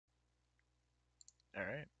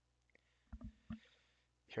Alright,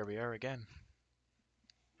 here we are again.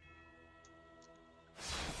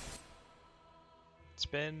 It's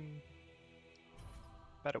been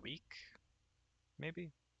about a week,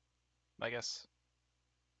 maybe? I guess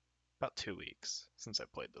about 2 weeks since I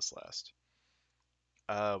played this last.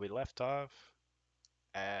 We left off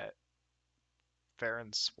at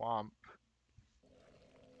Farron Swamp,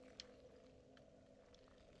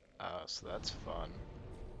 so that's fun.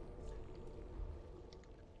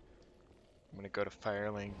 I'm gonna go to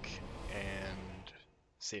Firelink and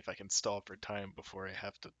see if I can stall for time before I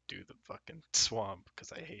have to do the fucking swamp,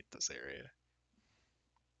 because I hate this area.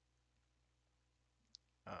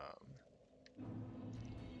 Um,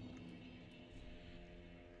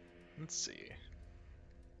 let's see.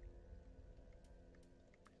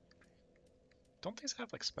 Don't these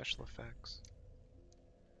have like special effects?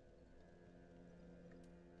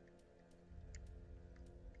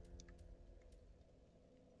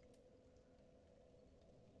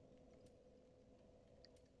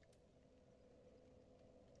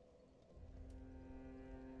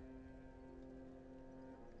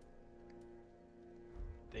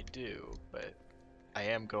 They do, but I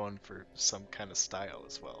am going for some kind of style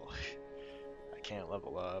as well. I can't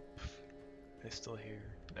level up. Are they still here?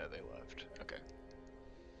 No, they left. Okay.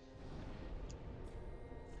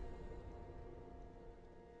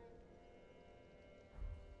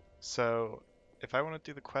 So, if I want to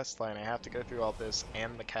do the quest line, I have to go through all this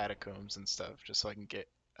and the catacombs and stuff just so I can get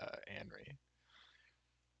Anri.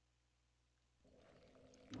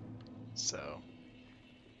 So,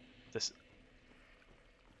 this,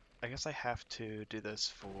 I guess I have to do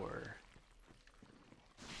this for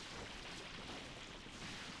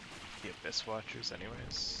the Abyss Watchers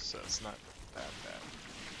anyways, so it's not that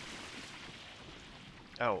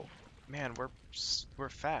bad. Oh, man, we're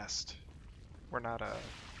fast. We're not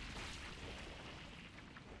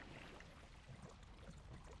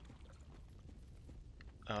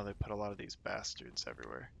oh, they put a lot of these bastards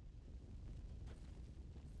everywhere.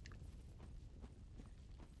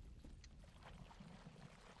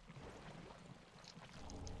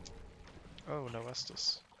 Oh, no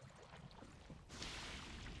Estus.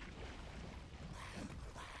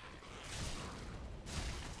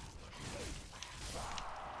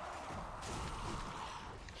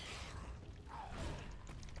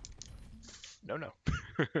 No, no.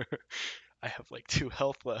 I have like 2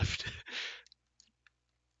 health left.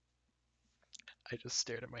 I just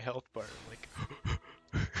stared at my health bar like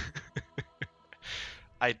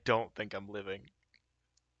I don't think I'm living.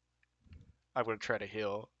 I'm gonna try to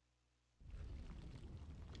heal.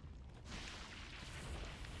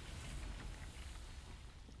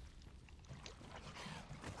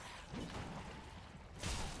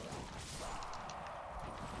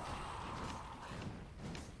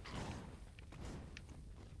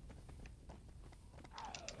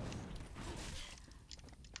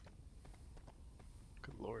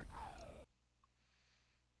 Good lord.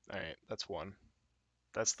 Alright, that's one.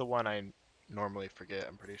 That's the one I normally forget,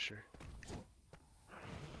 I'm pretty sure.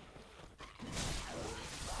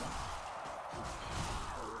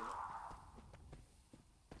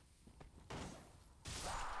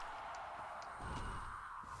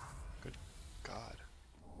 Good god.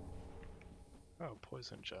 Oh,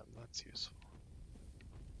 poison gem, that's useful.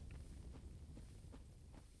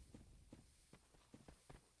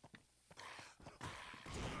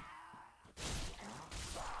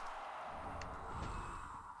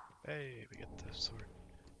 Hey, we get the sword.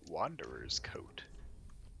 Wanderer's coat.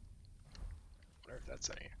 Wonder if that's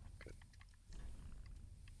any good.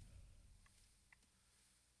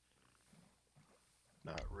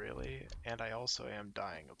 Not really, and I also am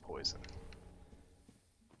dying of poison.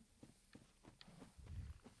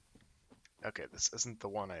 Okay, this isn't the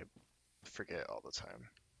one I forget all the time.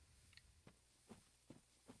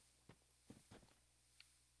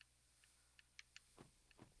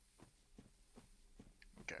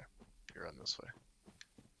 Okay, you run this way.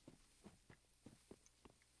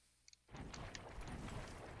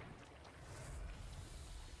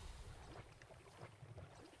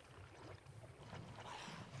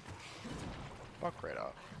 Fuck right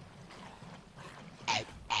off.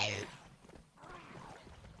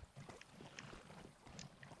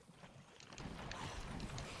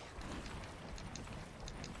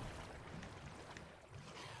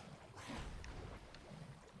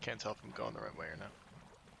 Can't tell if I'm going the right way or not.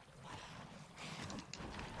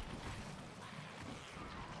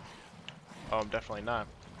 Oh, I'm definitely not.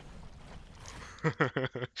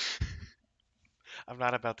 I'm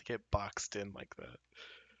not about to get boxed in like that.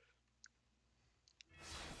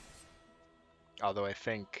 Although I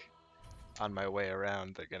think on my way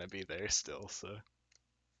around they're gonna be there still, so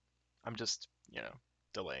I'm just,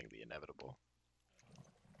 delaying the inevitable.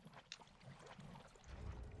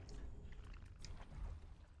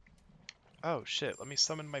 Oh shit, let me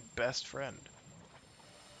summon my best friend.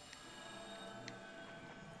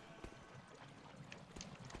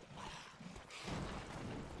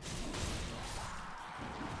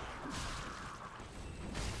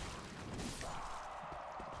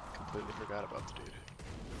 Completely forgot about the dude.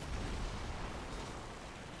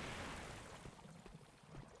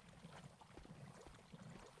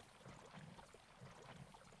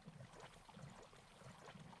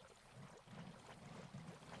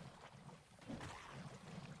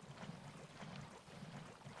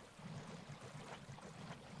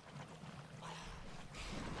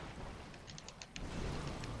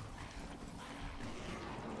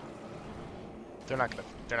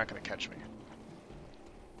 They're not gonna catch me.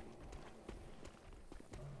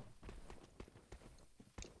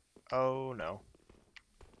 Oh no.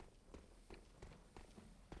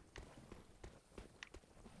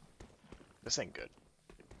 This ain't good.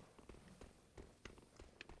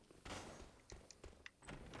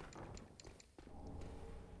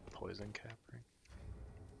 Poison cap ring.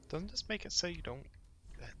 Doesn't this make it so you don't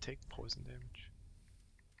take poison damage?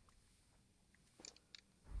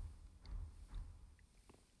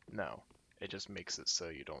 No. It just makes it so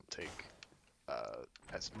you don't take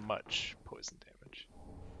as much poison damage.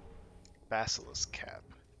 Basilisk cap.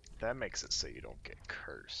 That makes it so you don't get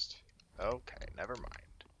cursed. Okay, never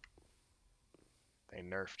mind. They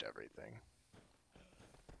nerfed everything.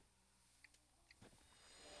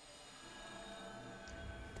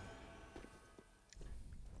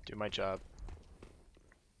 Do my job.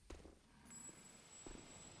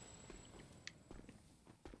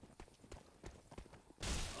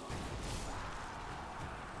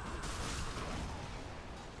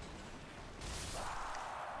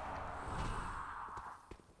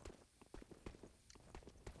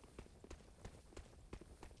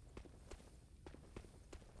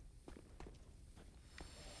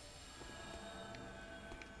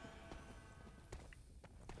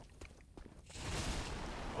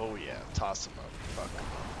 Oh yeah, toss him up. Fuck him up.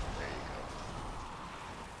 There you go.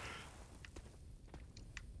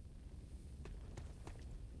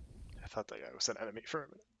 I thought that guy was an enemy for a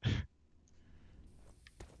minute.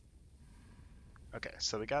 Okay,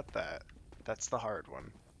 so we got that. That's the hard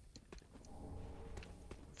one.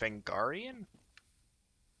 Vengarian?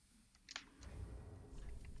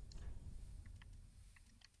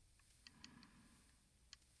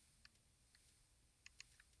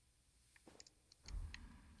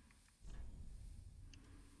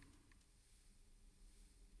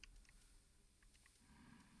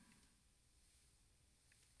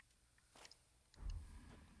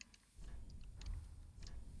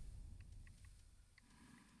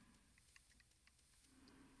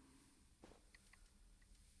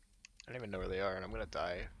 I don't even know where they are, and I'm gonna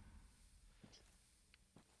die.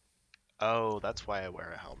 Oh, that's why I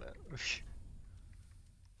wear a helmet.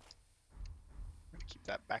 Keep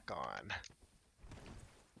that back on.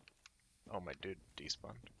 Oh, my dude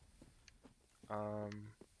despawned.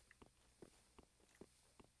 I'm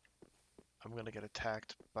gonna get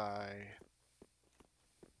attacked by...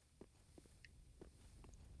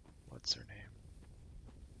 What's her name?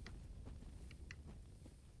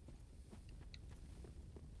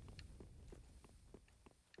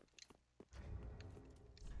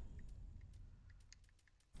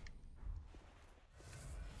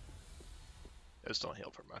 Those don't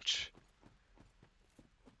heal for much.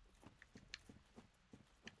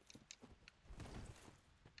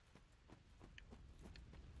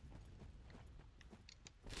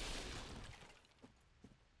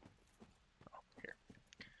 Oh, here.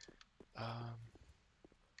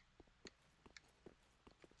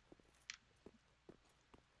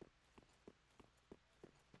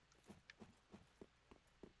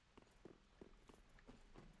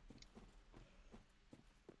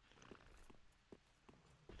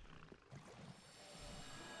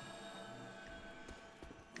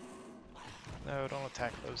 No, don't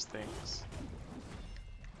attack those things.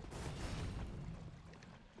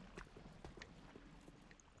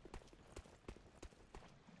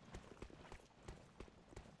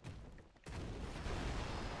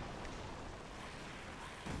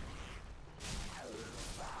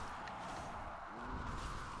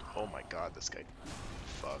 Oh my god, this guy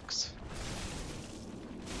fucks.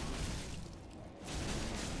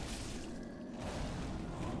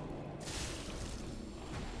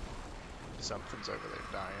 Something's over there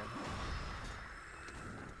dying.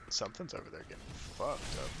 Something's over there getting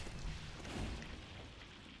fucked up.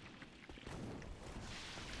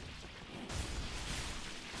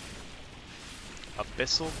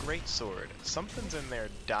 Abyssal Greatsword. Something's in there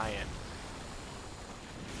dying.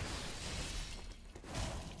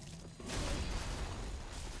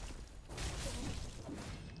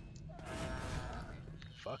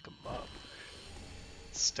 Fuck him up.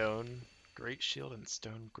 Stone Great Shield and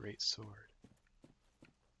Stone Great Sword.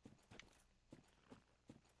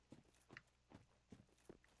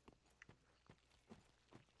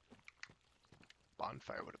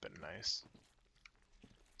 Bonfire would have been nice.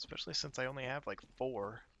 Especially since I only have like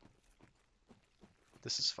 4.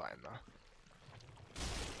 This is fine though.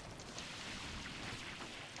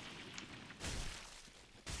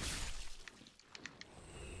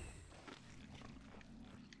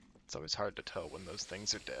 It's always hard to tell when those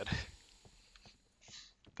things are dead.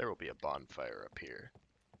 There will be a bonfire up here.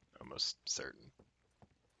 Almost certain.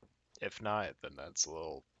 If not, then that's a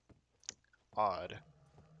little odd.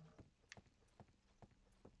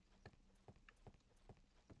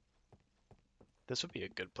 This would be a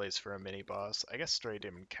good place for a mini-boss. I guess Stray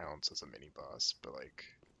Demon counts as a mini-boss, but like...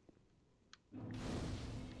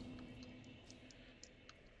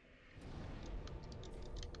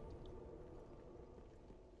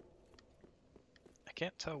 I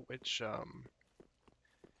can't tell which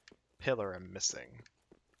pillar I'm missing.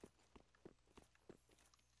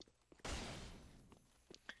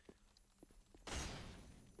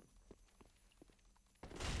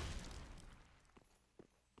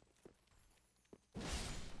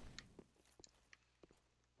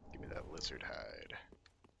 Give me that lizard hide.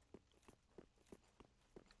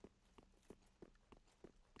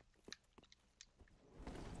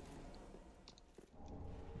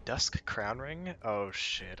 Dusk Crown Ring? Oh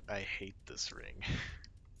shit, I hate this ring.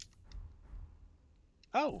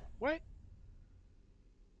 Oh, what?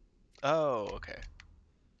 Oh, okay.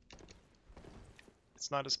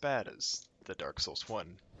 It's not as bad as the Dark Souls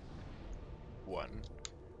 1.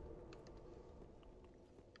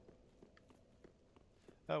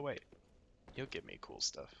 Oh wait, you'll give me cool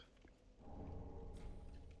stuff.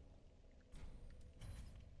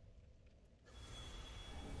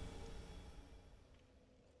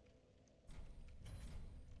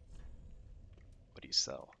 What do you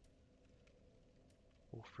sell?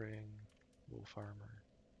 Wolf ring, wolf armor,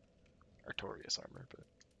 Artorias armor, but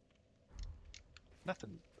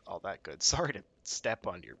nothing all that good. Sorry to step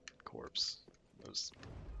on your corpse. It was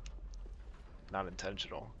not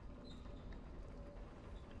intentional.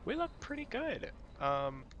 We look pretty good.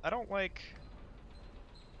 I don't like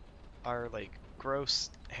our like gross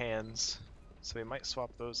hands, so we might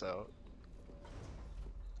swap those out.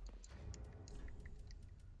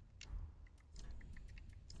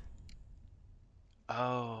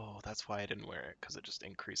 Oh, that's why I didn't wear it, because it just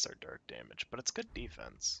increased our dark damage, but it's good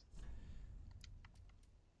defense.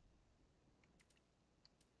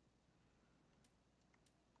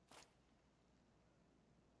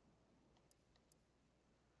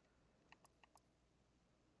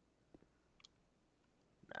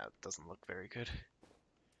 Nah, it doesn't look very good.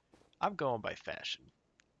 I'm going by fashion,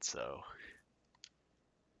 so...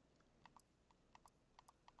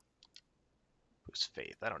 Who's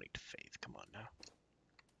Faith? I don't need Faith, come on now.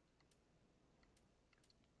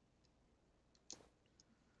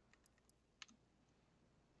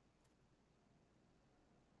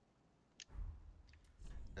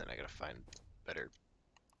 Then I gotta find better...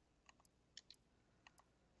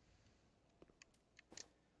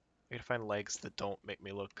 I gotta find legs that don't make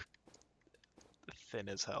me look thin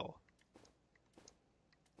as hell.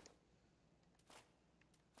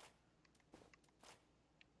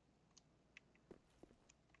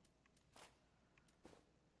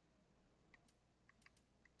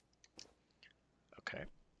 Okay.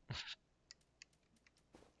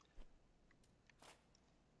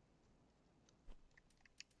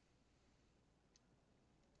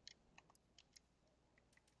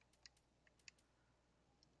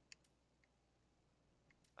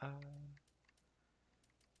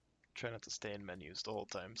 Try not to stay in menus the whole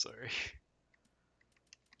time, sorry.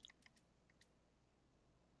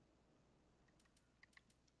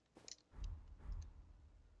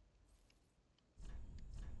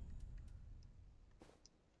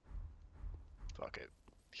 Fuck it.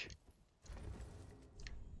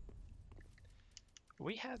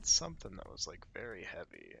 We had something that was like very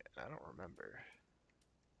heavy, and I don't remember.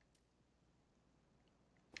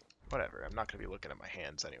 Whatever, I'm not gonna be looking at my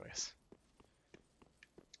hands anyways.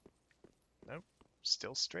 Nope,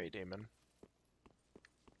 still Stray Demon.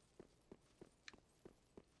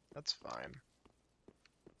 That's fine.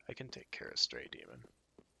 I can take care of Stray Demon.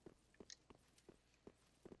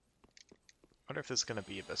 Wonder if this is gonna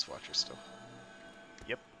be Abyss Watcher still.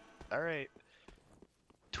 Yep. Alright.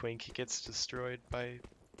 Twink gets destroyed by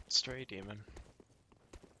Stray Demon.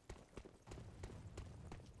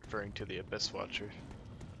 referring to the Abyss Watcher.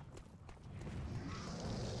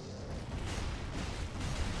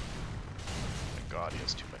 Oh my god, he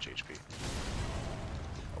has too much HP.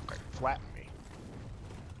 Okay, flatten me.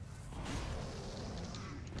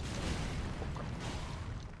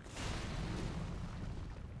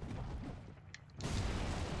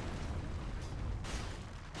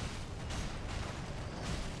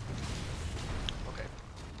 Okay.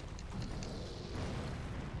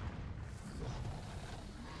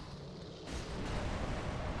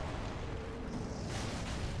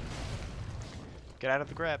 Get out of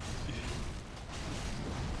the grab.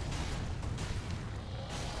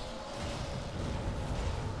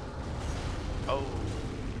 Oh,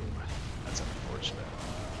 that's unfortunate.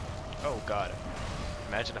 Oh god.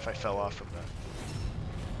 Imagine if I fell off from that.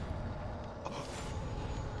 Oh.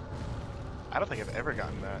 I don't think I've ever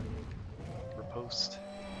gotten that. Riposte.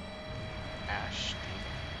 Ash Demon.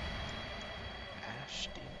 Ash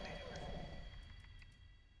Demon Hammer.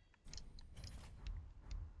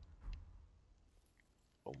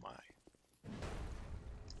 Oh my.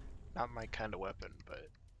 Not my kind of weapon, but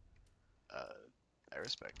I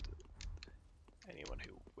respect it. Anyone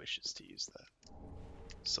who wishes to use that.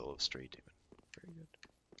 Soul of Stray Demon. Very good.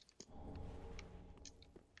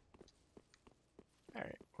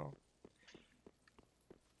 Alright, well.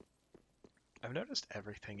 I've noticed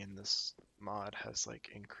everything in this mod has like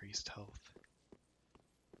increased health.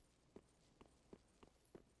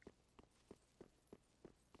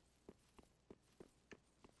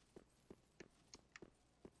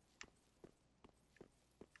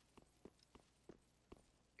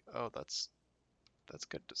 Oh, that's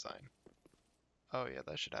good design. Oh yeah,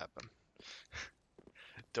 that should happen.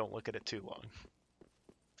 Don't look at it too long.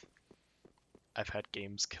 I've had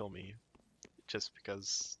games kill me just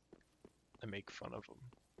because I make fun of them.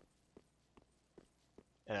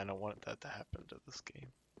 And I don't want that to happen to this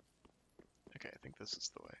game. Okay, I think this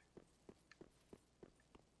is the way.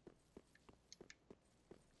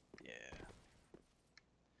 Yeah.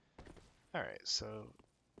 Alright, so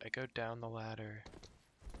I go down the ladder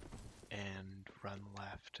and run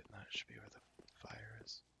left, and that should be where the fire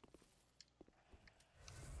is.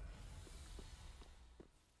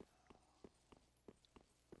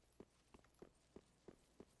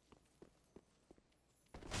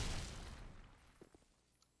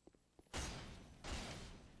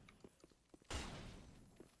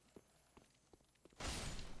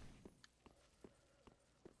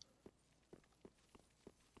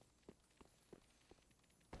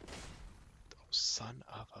 Oh, son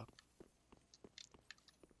of a...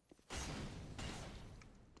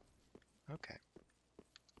 Okay.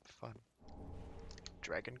 Fun.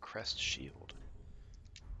 Dragon Crest Shield.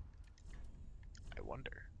 I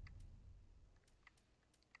wonder.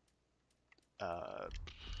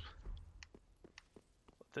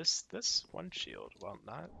 This one shield, while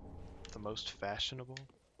not the most fashionable,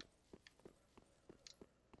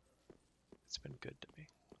 it's been good to me.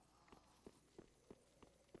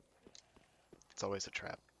 It's always a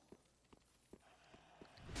trap.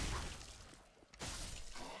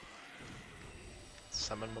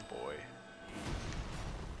 Summon my boy.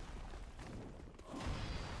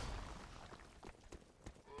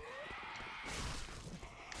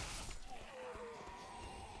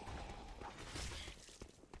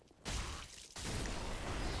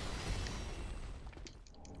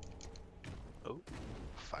 Oh,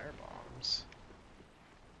 fire bombs.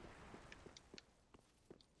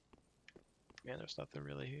 Man, there's nothing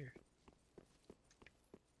really here.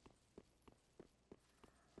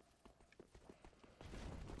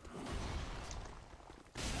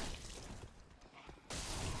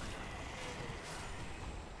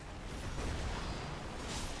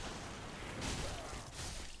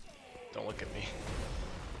 Don't look at me.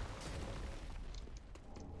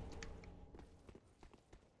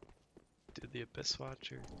 Do the Abyss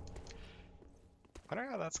Watcher. I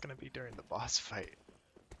wonder how that's gonna be during the boss fight.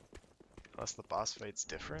 Unless the boss fight's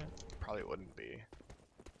different? Probably wouldn't be.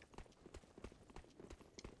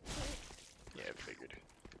 Yeah, I figured.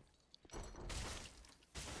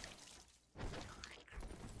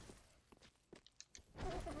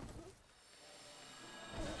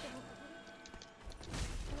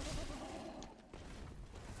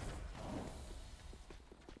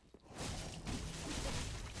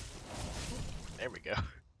 There we go.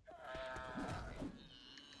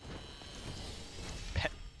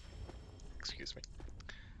 Excuse me.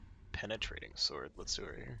 Penetrating sword. Let's do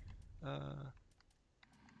it here.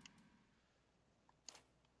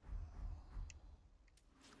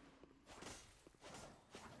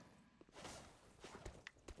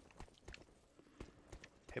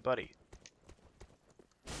 Hey, buddy.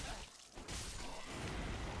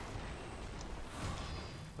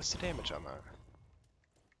 What's the damage on that?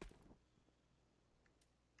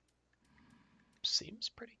 Seems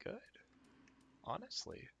pretty good,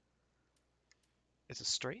 honestly. It's a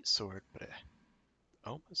straight sword, but it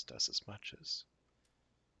almost does as much as...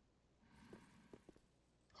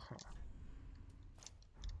 Huh.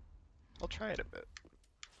 I'll try it a bit.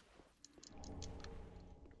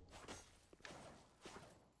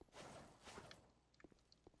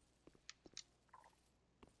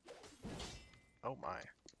 Oh my.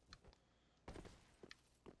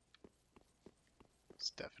 It's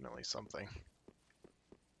definitely something.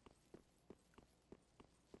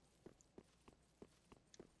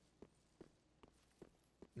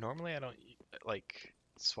 Normally I don't like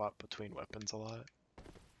swap between weapons a lot,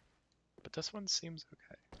 but this one seems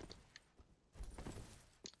okay.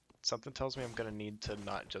 Something tells me I'm gonna need to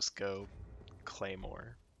not just go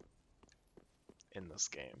Claymore in this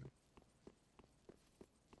game.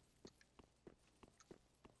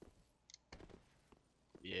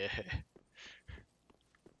 Yeah.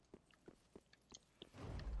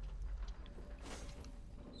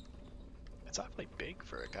 It's awfully big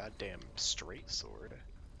for a goddamn straight sword.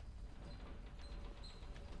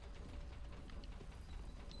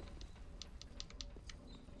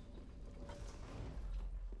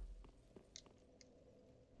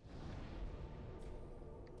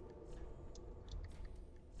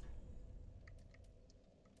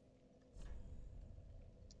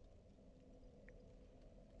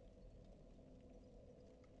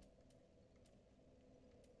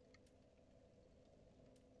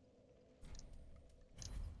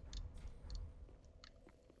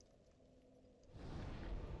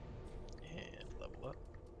 And level up.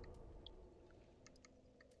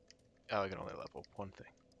 Oh, I can only level one thing.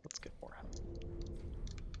 Let's get more health.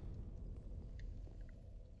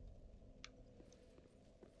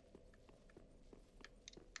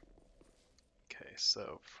 Okay,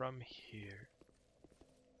 so from here...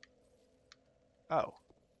 Oh.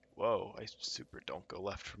 Whoa, I super don't go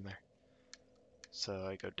left from there. So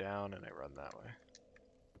I go down and I run that way.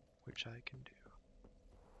 Which I can do.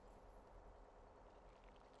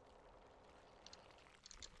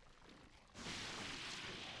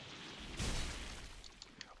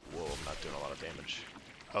 Whoa, I'm not doing a lot of damage.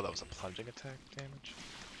 Oh, that was a plunging attack damage?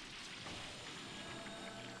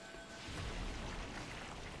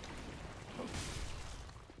 Oh.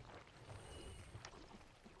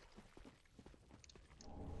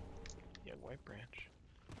 Young White Branch.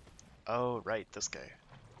 Oh, right, this guy.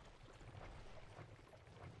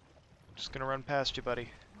 Just gonna run past you, buddy.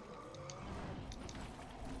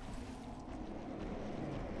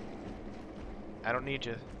 I don't need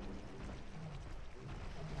you.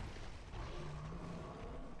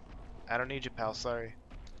 I don't need you, pal, sorry.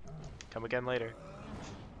 Come again later.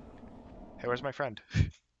 Hey, where's my friend?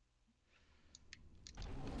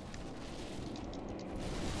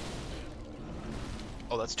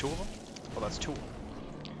 Oh, that's two of them? Oh, that's two of them.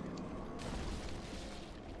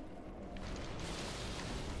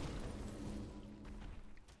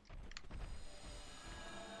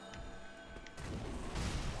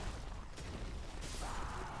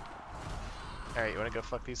 Alright, you wanna go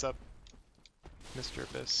fuck these up? Mr.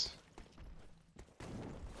 Abyss.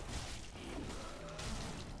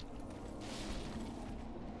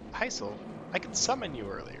 Heisel, I could summon you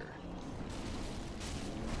earlier.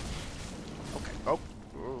 Okay. Oh,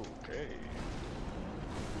 okay.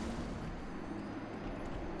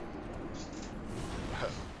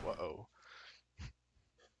 Whoa.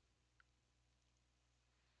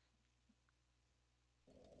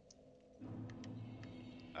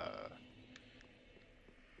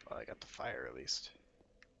 Well, I got the fire at least.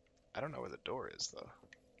 I don't know where the door is, though.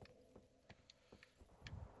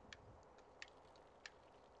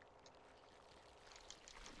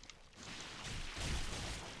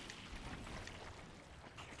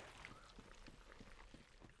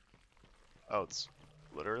 Oh, it's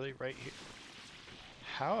literally right here.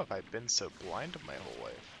 How have I been so blind my whole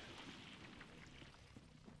life?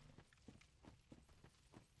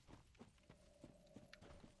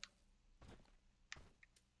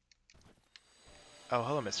 Oh,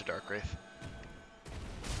 hello, Mr. Darkwraith.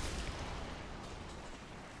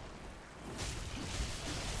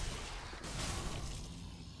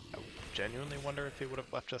 I genuinely wonder if he would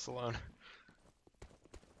have left us alone.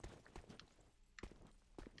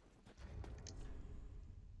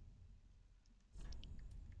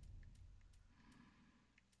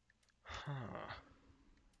 Huh.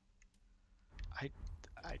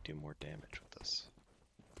 I do more damage with this.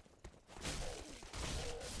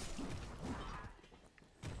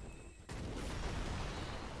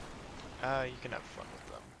 You can have fun with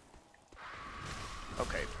them.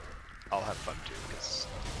 Okay. I'll have fun too, because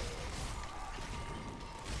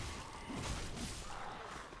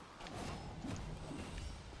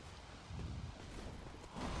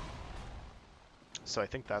so I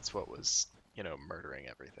think that's what was, you know, murdering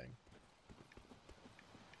everything.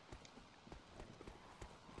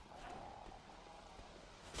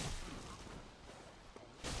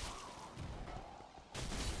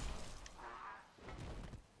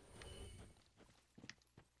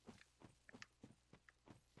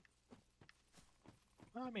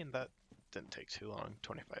 Well, I mean, that didn't take too long,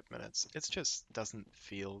 25 minutes. It just doesn't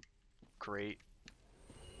feel great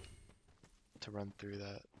to run through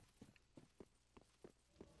that.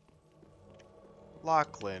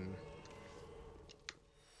 Lachlan.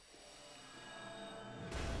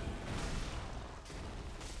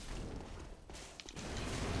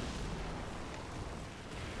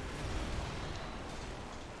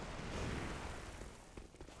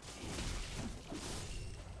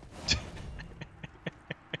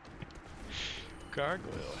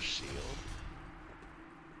 Gargoyle shield.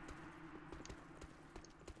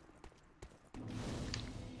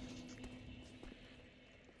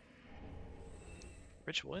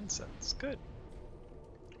 Ritual incense. Good.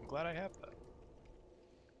 I'm glad I have that.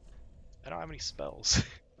 I don't have any spells,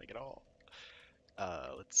 like at all.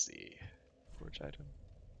 Let's see. Forge item.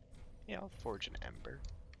 Yeah, I'll forge an ember.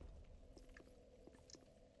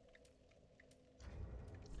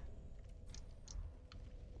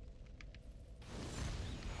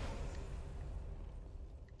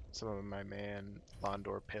 Some of my man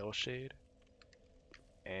Londor Paleshade.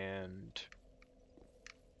 And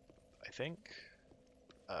I think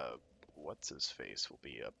what's his face will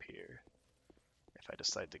be up here if I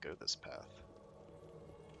decide to go this path.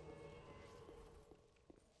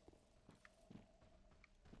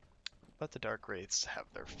 Let the Dark Wraiths have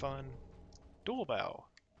their fun. Dual Bow.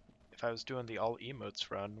 If I was doing the all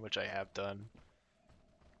emotes run, which I have done.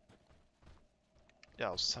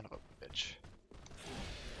 Yeah, son of a bitch.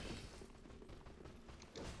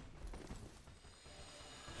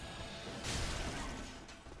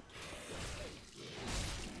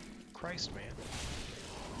 Christ, man.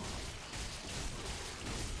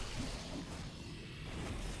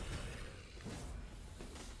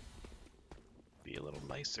 Be a little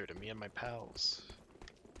nicer to me and my pals.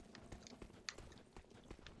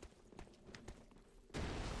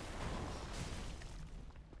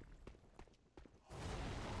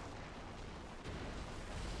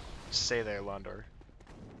 Stay there, Londor.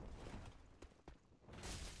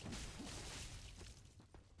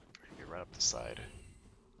 Maybe run up the side.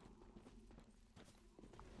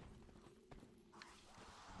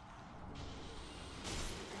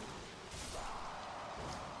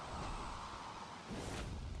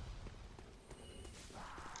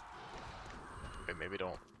 Wait, maybe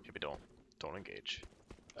don't. Maybe don't. Don't engage.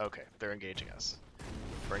 Okay, they're engaging us.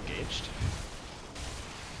 We're engaged.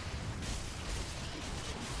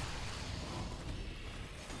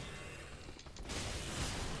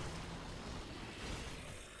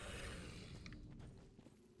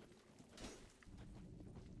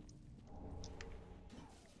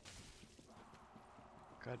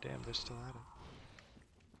 God damn, they're still at it.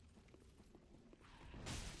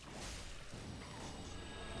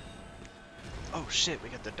 Oh shit, we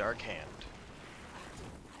got the Dark Hand.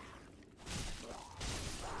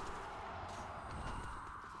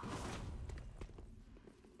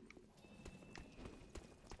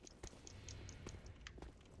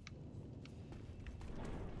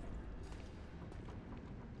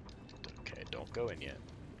 Okay, don't go in yet.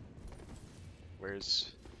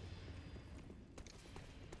 Where's...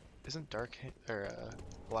 Isn't Dark Hand, or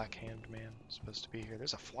Black Hand Man supposed to be here?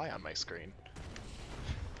 There's a fly on my screen.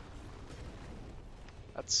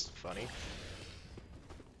 That's funny.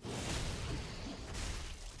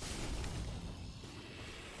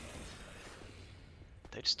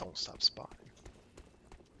 They just don't stop spawning.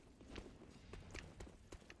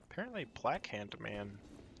 Apparently Black Hand Man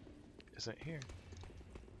isn't here.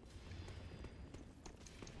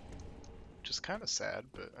 Which is kind of sad,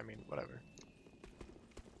 but I mean, whatever.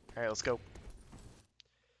 Alright, let's go.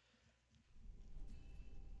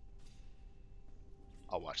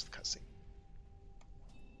 I'll watch the cutscene.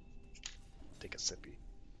 Take a sippy.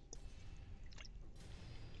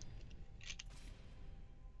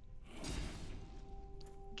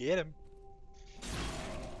 Get him.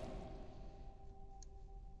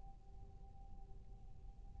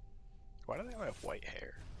 Why do they all have white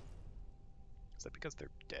hair? Is that because they're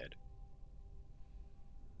dead?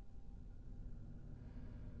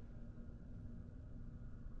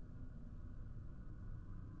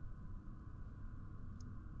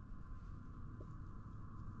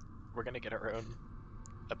 We're gonna get our own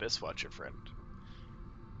Abyss Watcher friend.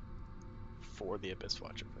 For the Abyss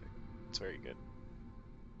Watcher thing. It's very good.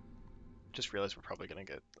 Just realized we're probably gonna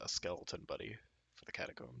get a skeleton buddy for the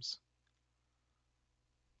Catacombs.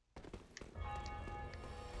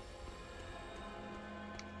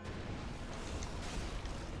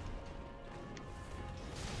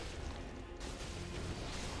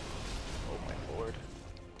 Oh my lord.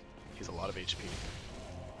 He's a lot of HP.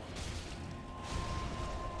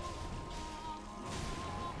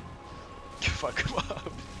 Fuck him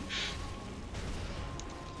up.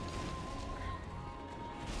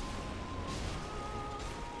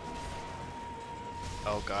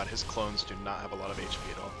 Oh god, his clones do not have a lot of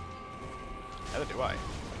HP at all. Neither do I.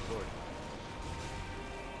 My lord.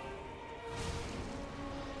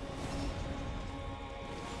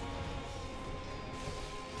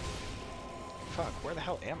 Fuck, where the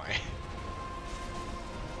hell am I?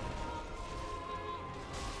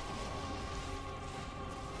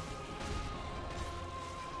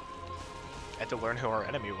 I had to learn who our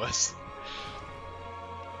enemy was.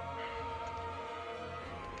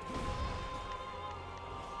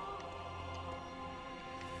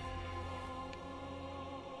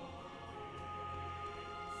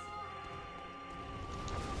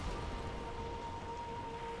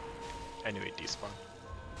 I knew he'd despawn.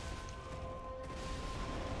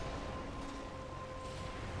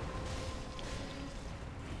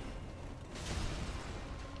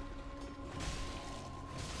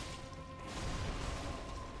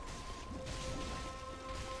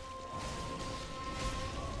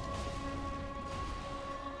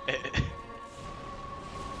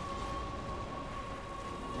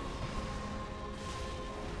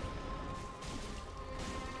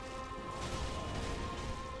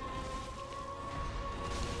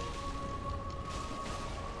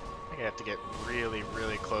 I have to get really,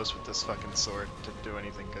 really close with this fucking sword to do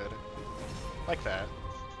anything good. Like that.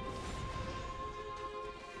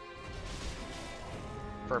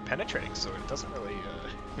 For a penetrating sword, it doesn't really,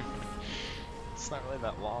 it's not really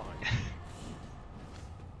that long.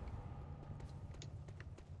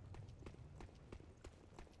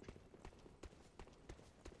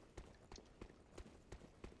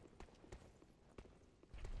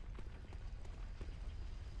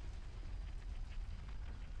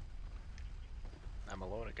 I'm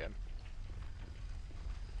alone again.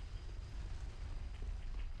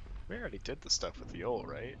 We already did the stuff with the ole,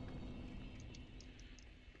 right?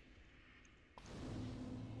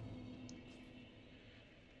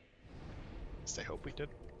 At least I hope we did.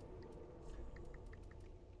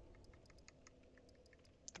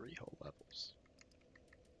 3 whole levels.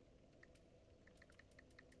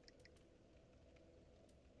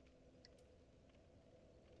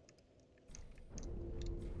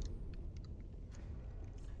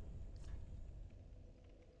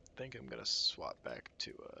 I think I'm gonna swap back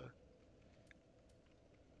to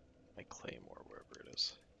my claymore, wherever it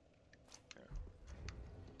is. Yeah.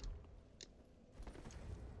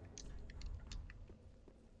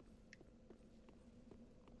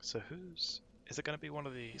 So is it gonna be one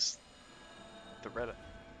of these? The red,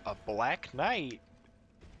 a black knight?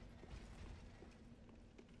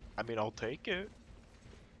 I mean, I'll take it.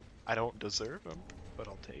 I don't deserve him, but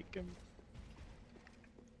I'll take him.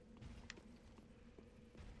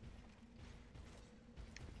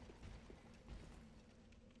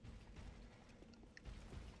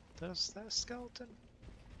 Is that a skeleton?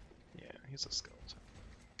 Yeah, he's a skeleton.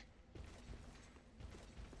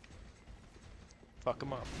 Fuck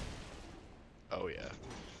him up. Oh yeah.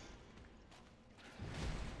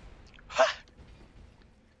 Ha!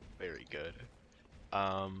 Very good.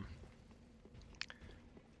 I'll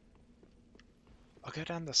go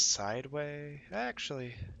down the side way.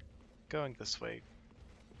 Actually, going this way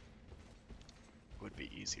would be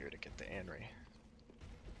easier to get the Anri.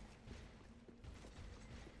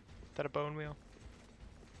 Is that a bone wheel?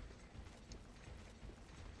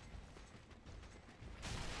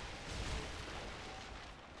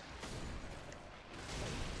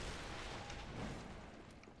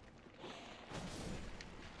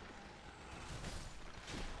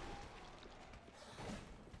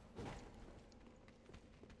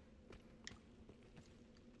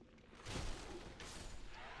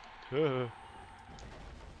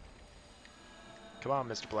 Come on,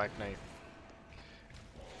 Mr. Black Knight.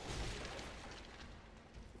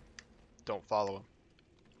 Don't follow him.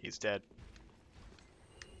 He's dead.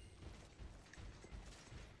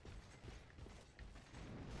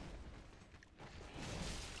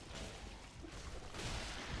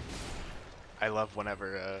 I love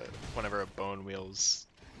whenever a bone wheel's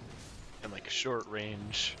in like short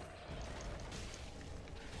range.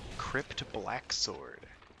 Crypt Black Sword.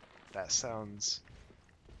 That sounds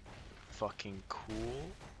fucking cool.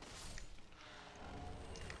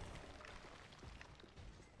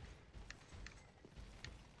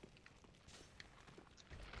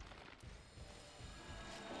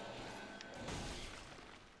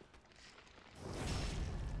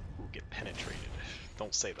 Ooh, get penetrated.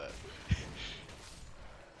 Don't say that.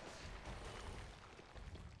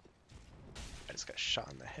 I just got shot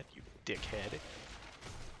in the head, you dickhead.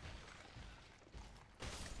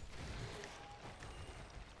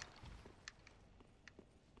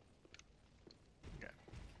 Okay.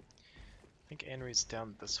 I think Anri's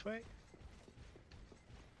down this way.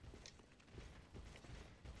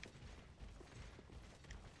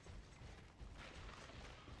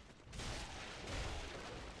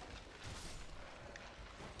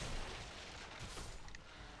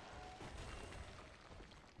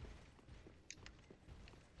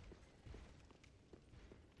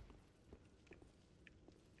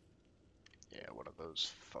 Yeah, one of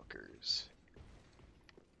those fuckers.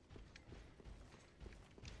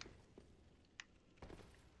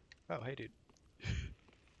 Oh, hey, dude.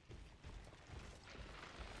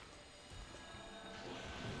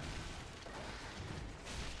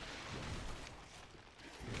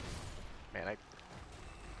 Man,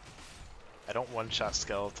 I don't one-shot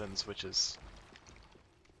skeletons, which is,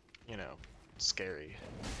 you know, scary.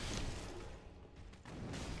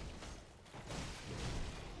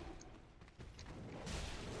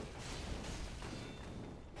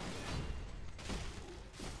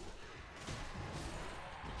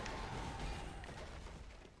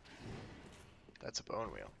 That's a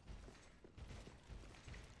bone wheel.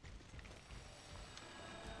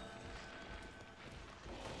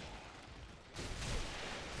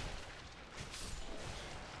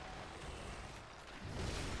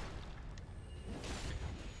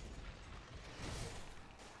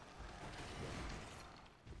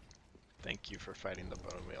 Thank you for fighting the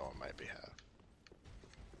bone wheel on my behalf.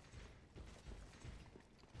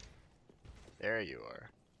 There you are.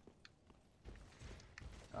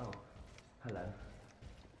 Oh, hello.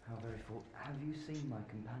 How very full. Have you seen my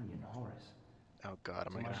companion, Horace? Oh god,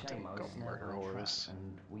 am I gonna have to I go was snared murder by a trap, Horus?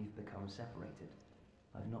 and we've become separated.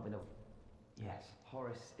 I've not been able... Yes,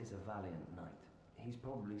 Horace is a valiant knight. He's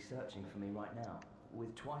probably searching for me right now,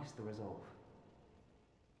 with twice the resolve.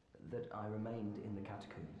 That I remained in the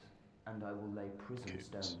catacombs, and I will lay prison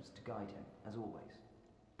stones to guide him, as always.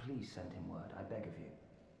 Please send him word, I beg of you.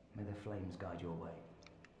 May the flames guide your way.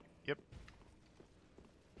 Yep.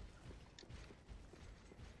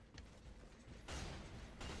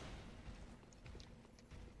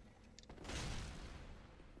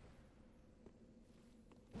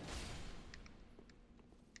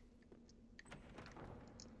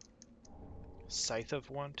 Scythe of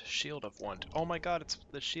Want, Shield of Want. Oh my god, it's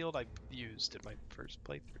the shield I used in my first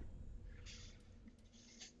playthrough.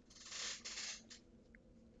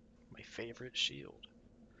 My favorite shield.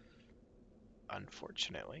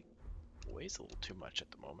 Unfortunately, weighs a little too much at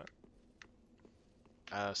the moment.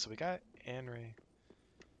 So we got Anri.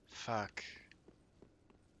 Fuck.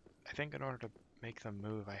 I think in order to make them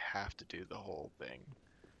move, I have to do the whole thing.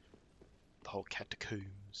 The whole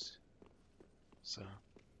Catacombs. So,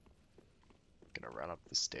 gonna run up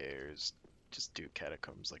the stairs, just do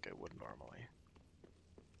Catacombs like I would normally.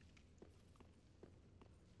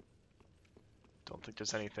 Don't think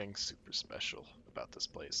there's anything super special about this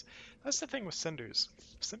place. That's the thing with Cinders.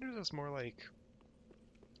 Cinders is more like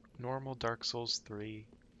normal Dark Souls 3,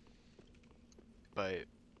 but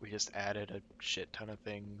we just added a shit ton of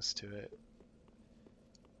things to it.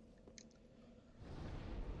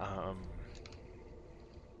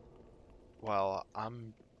 While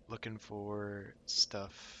I'm looking for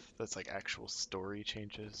stuff that's like actual story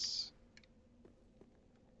changes,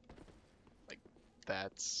 like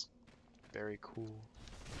that's very cool.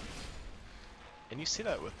 And you see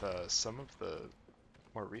that with some of the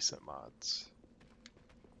more recent mods.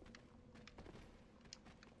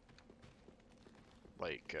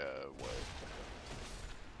 Like,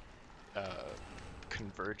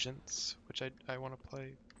 Convergence, which I want to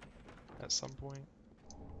play at some point.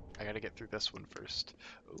 I gotta get through this one first.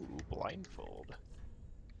 Ooh, Blindfold.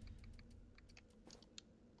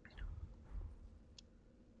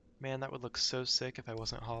 Man, that would look so sick if I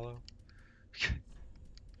wasn't hollow.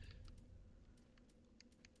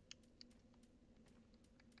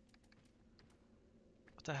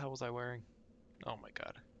 What the hell was I wearing? Oh my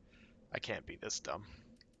god. I can't be this dumb.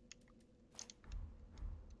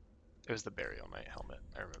 It was the Burial Knight helmet,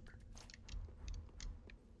 I remember.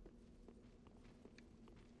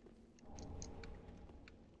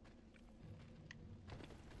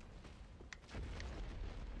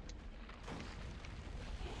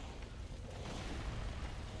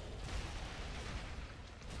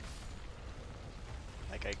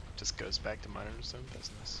 that guy just goes back to minding his own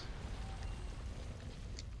business.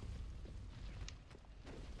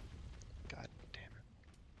 God damn it.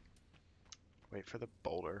 Wait for the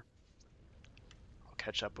boulder. I'll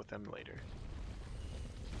catch up with him later.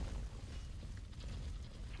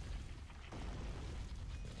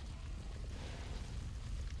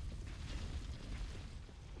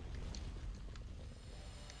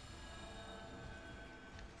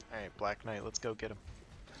 Alright, Black Knight, let's go get him.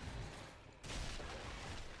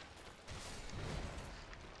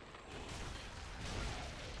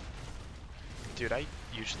 Dude, I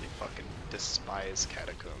usually fucking despise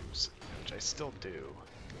Catacombs, which I still do,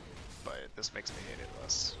 but this makes me hate it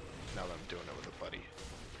less, now that I'm doing it with a buddy.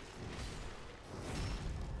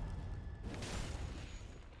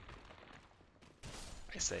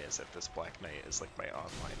 I say as if this Black Knight is like my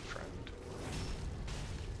online friend.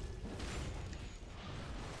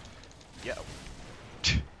 Yo.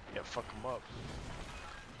 Yeah, fuck him up.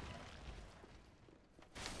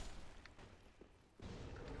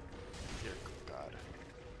 Dear God.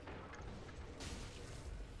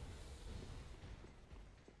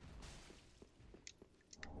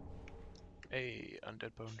 Hey,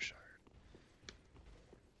 Undead Bone Shard.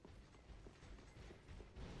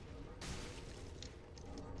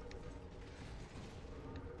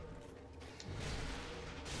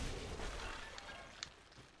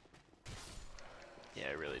 Yeah,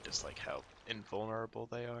 I really just like how invulnerable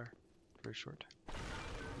they are for a short time.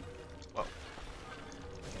 Well,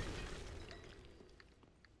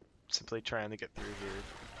 simply trying to get through here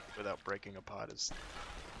without breaking a pot is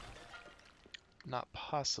not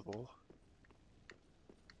possible.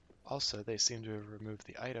 Also, they seem to have removed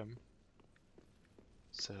the item,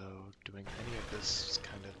 so doing any of this is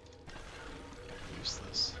kind of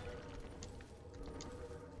useless.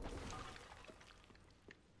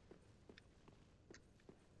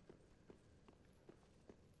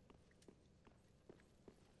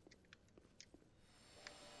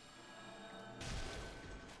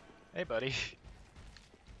 Hey, buddy.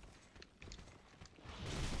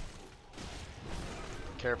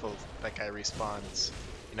 Careful, that guy respawns.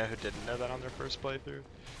 You know who didn't know that on their first playthrough?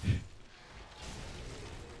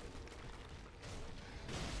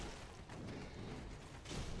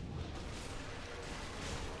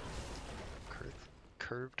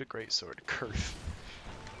 Curved a greatsword. Curve.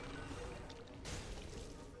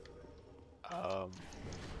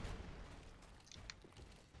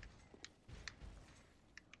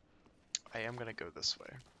 I am gonna go this way.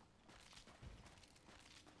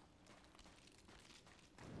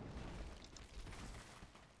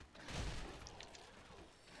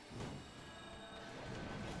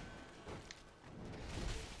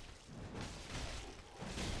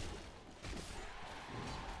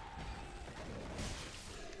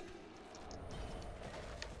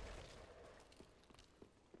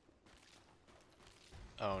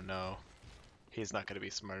 Oh no. He's not gonna be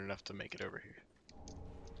smart enough to make it over here.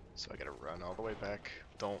 So I gotta run all the way back.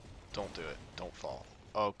 Don't do it. Don't fall.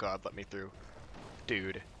 Oh god, let me through.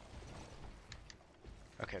 Dude.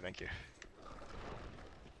 Okay, thank you.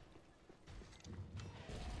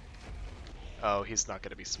 Oh, he's not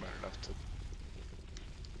gonna be smart enough to...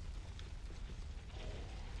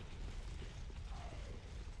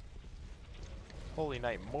 Holy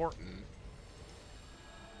Knight Morton.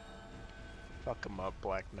 Fuck him up,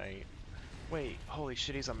 Black Knight. Wait, holy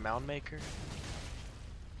shit, he's a mound maker?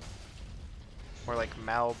 Or like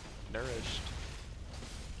malnourished.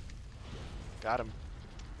 Got him.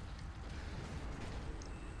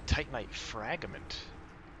 Titanite Fragment.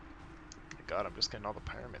 My god, I'm just getting all the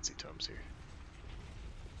pyromancy tomes here.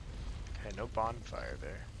 Okay, no bonfire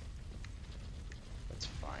there. That's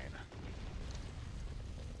fine.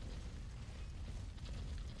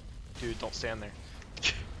 Dude, don't stand there.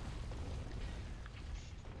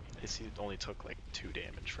 I see it only took like 2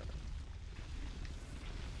 damage from it.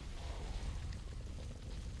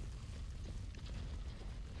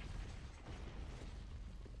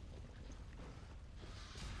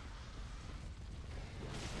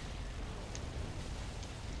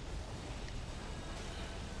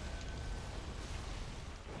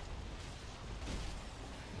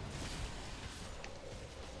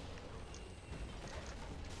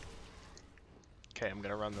 Okay, I'm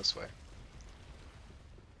gonna run this way.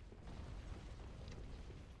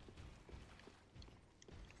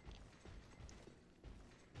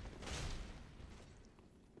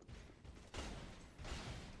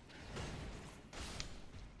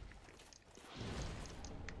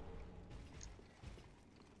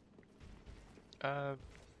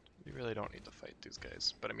 You really don't need to fight these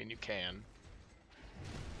guys, but I mean, you can.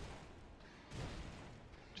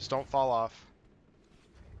 Just don't fall off.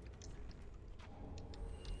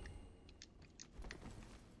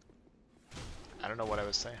 I don't know what I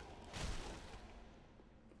was saying.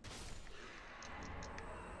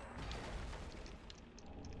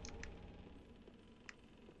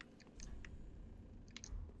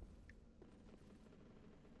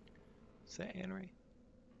 Is that Anri?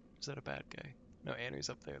 Is that a bad guy? No, Anri's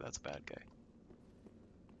up there. That's a bad guy.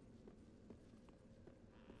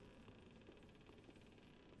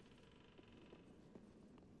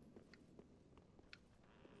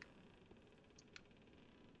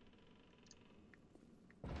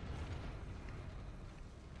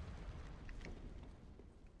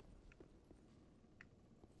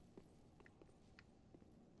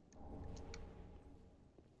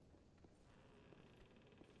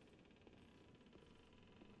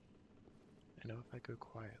 I know if I go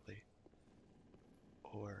quietly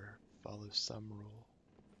or follow some rule,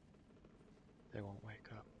 they won't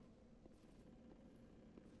wake up.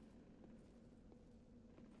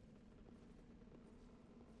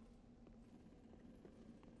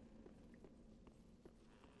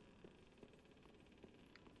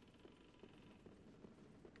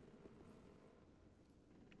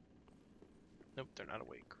 Nope, they're not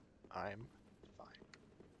awake. I'm fine.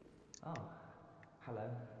 Oh, hello.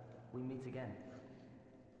 We meet again.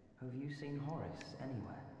 Have you seen Horace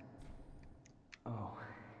anywhere? Oh,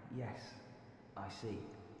 yes. I see.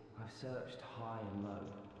 I've searched high and low,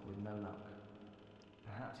 with no luck.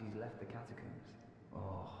 Perhaps he's left the catacombs.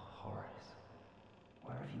 Oh, Horace.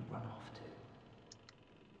 Where have you run off to?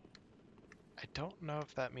 I don't know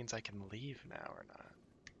if that means I can leave now or not.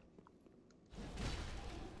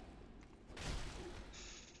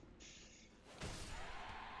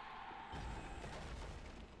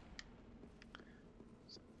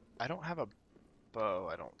 I don't have a bow,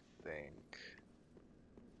 I don't think.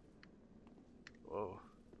 Whoa.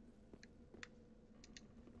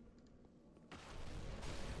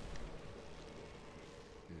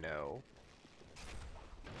 No.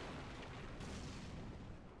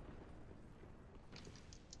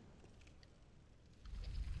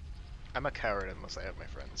 I'm a coward unless I have my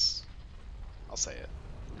friends. I'll say it.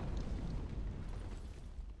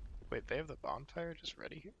 Wait, they have the bonfire just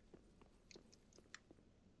ready here?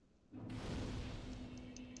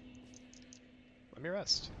 Let me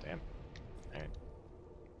rest. Damn. Alright.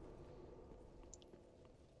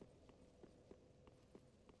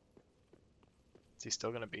 Is he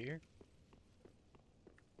still gonna be here?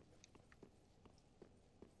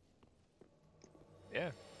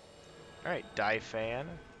 Yeah. Alright, die fan.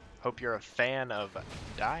 Hope you're a fan of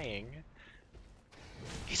dying.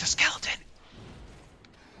 He's a skeleton!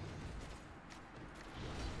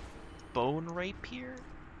 Bone rapier?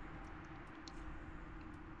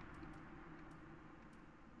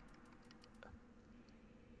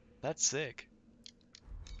 That's sick.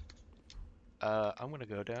 I'm gonna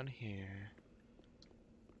go down here.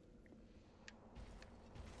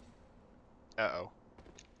 Uh-oh.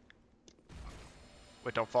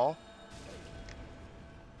 Wait, don't fall?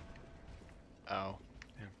 Oh.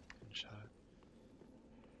 Damn, good shot.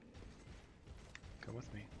 Come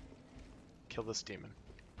with me. Kill this demon.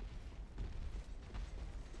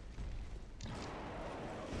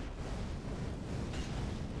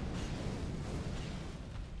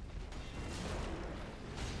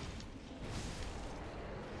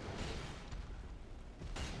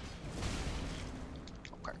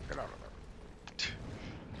 Okay, get out of there.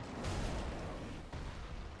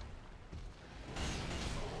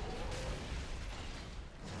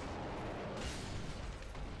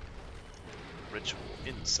 Ritual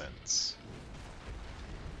incense.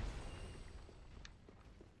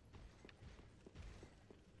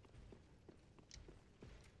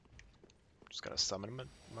 Just gotta summon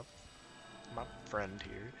my friend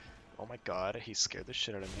here. Oh my god, he scared the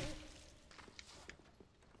shit out of me.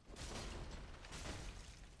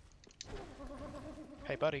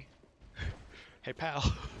 Hey buddy. Hey pal.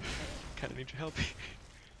 Kinda need your help.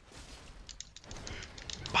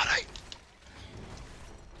 Buddy!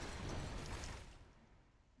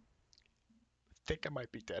 Think I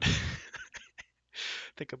might be dead.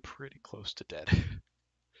 Think I'm pretty close to dead.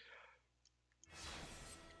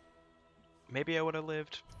 Maybe I would have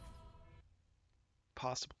lived.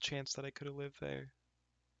 Possible chance that I could have lived there.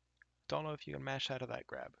 Don't know if you can mash out of that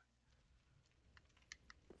grab.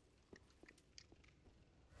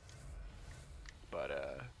 But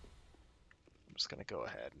I'm just gonna go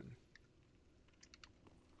ahead and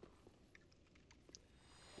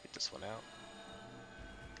wait this one out.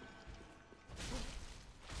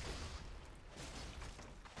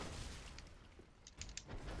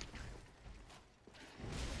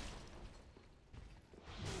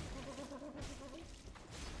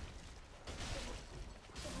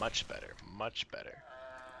 Much better, much better.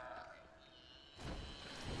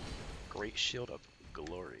 Great Shield of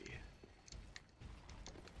Glory.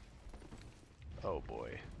 Oh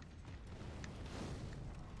boy.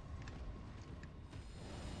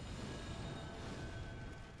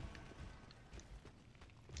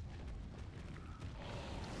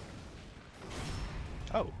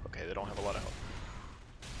 Oh, okay, they don't have a lot of health.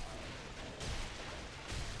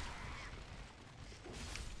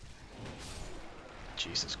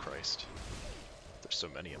 Jesus Christ. There's so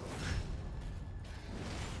many of them.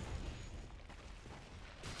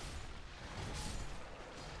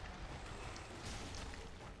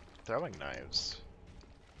 Throwing knives.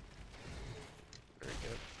 Very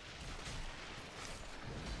good.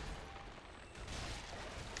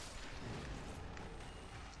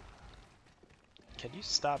 Can you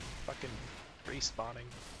stop fucking respawning?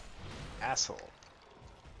 Asshole.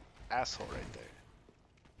 Asshole right there.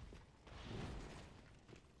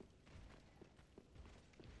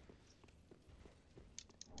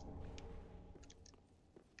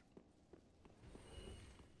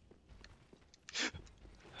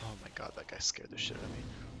 Oh my god, that guy scared the shit out of me.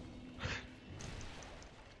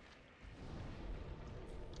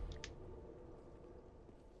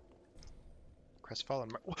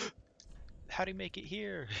 Crestfallen. How'd he make it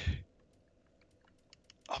here?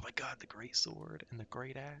 Oh my god, the great sword and the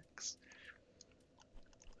great axe.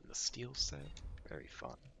 And the steel set. Very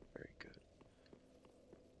fun. Very good.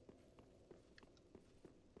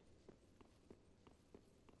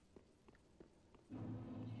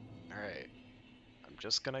 Alright. I'm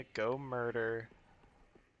just gonna go murder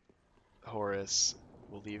Horus.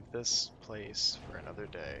 We'll leave this place for another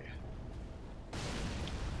day.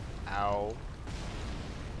 Ow.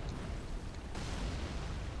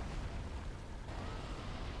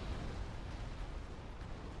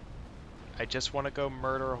 I just want to go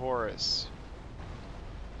murder Horus.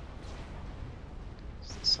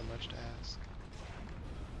 Is this so much to ask?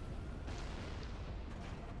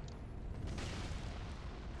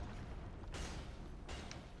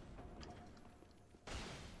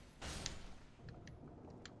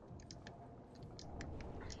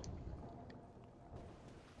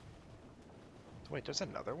 Wait, there's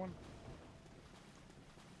another one?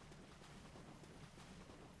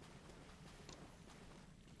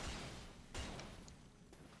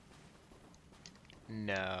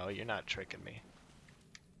 No, you're not tricking me.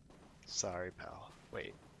 Sorry, pal.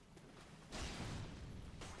 Wait. God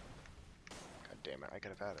damn it, I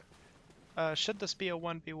could have had it. Should this be a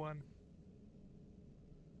 1v1?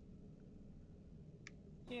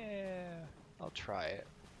 Yeah, I'll try it.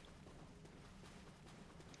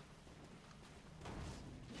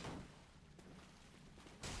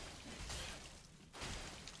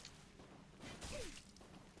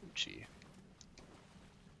 Gee.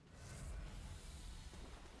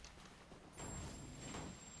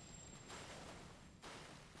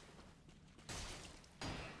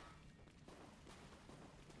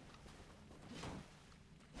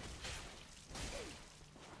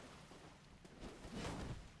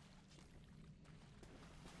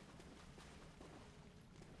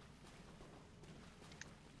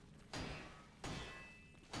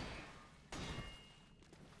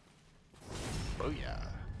 Oh yeah.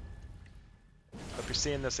 Hope you're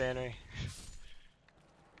seeing this, Henry.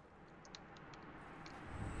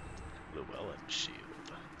 Llewellyn shield.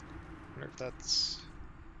 Wonder if that's...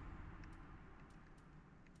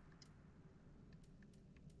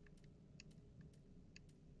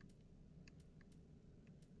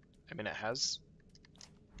 I mean, it has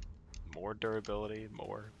more durability,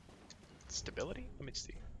 more stability? Let me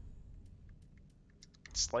see.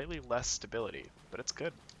 Slightly less stability, but it's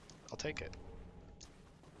good. I'll take it.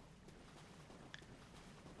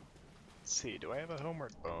 Let's see, do I have a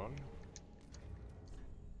homeward bone?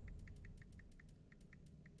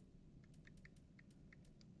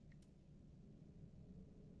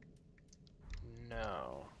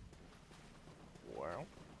 No. Well,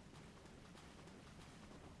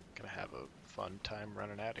 gonna have a fun time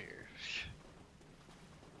running out of here.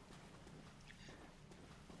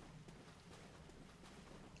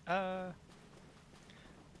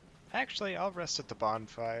 Actually, I'll rest at the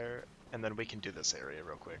bonfire, and then we can do this area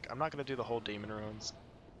real quick. I'm not gonna do the whole Demon Ruins,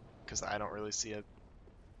 because I don't really see a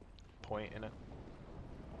point in it.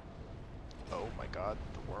 Oh my god,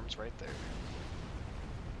 the worm's right there.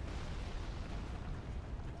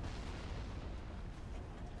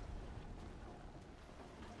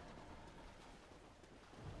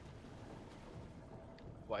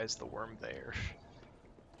 Why is the worm there?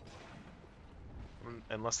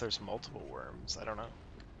 Unless there's multiple worms, I don't know.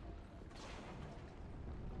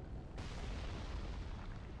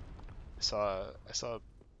 I saw a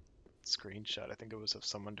screenshot, I think it was of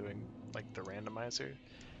someone doing like the randomizer,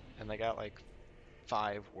 And they got like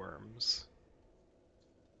 5 worms.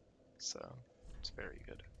 So, it's very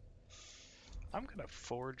good. I'm gonna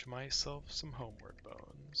forge myself some homeward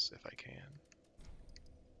bones, if I can.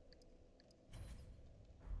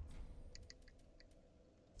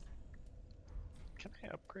 Can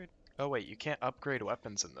I upgrade? Oh wait, you can't upgrade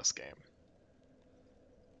weapons in this game.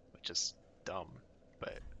 Which is dumb,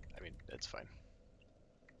 but, I mean, it's fine.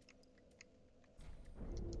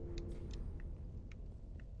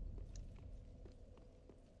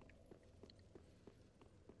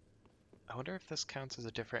 I wonder if this counts as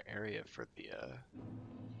a different area for the,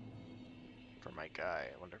 for my guy.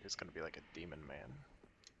 I wonder if he's gonna be like a demon man.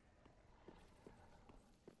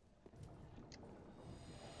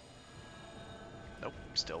 Nope,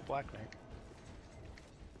 still Black Knight.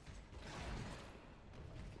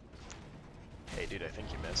 Hey dude, I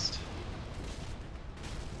think you missed.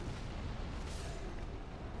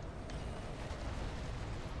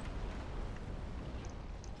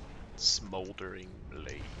 Smoldering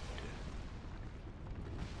blade.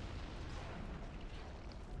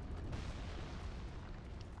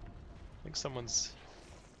 I think someone's...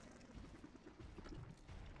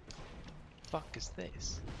 Fuck is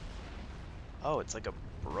this? Oh, it's like a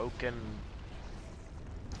broken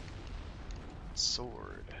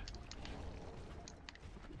sword.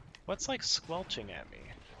 What's like squelching at me?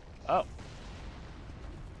 Oh.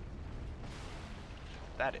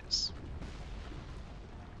 That is.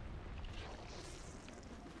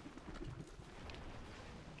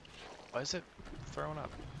 Why is it thrown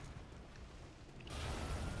up?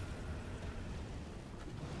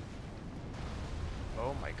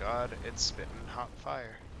 Oh my god, it's spitting hot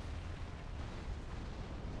fire.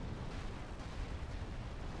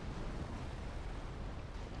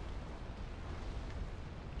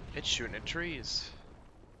 It's shooting at trees.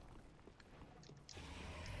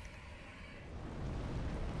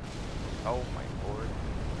 Oh my lord.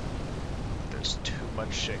 There's too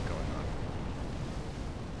much shit going on.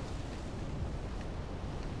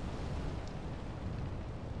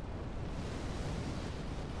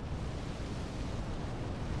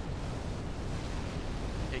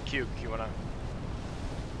 Hey Cuke, you wanna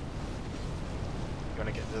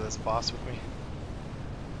get into this boss with me?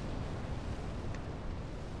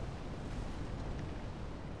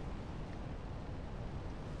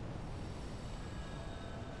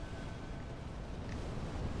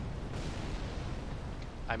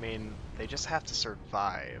 I mean, they just have to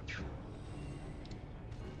survive.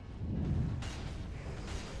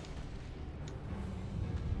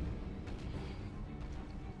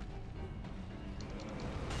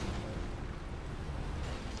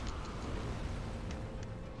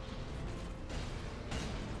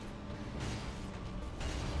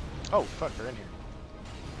 Oh, fuck, they're in here.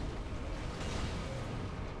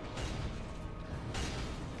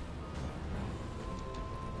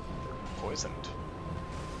 They're poisoned.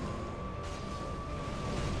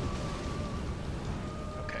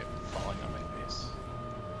 Okay, falling on my face.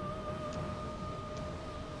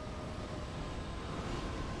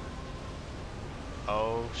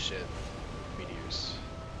 Oh shit. Meteors.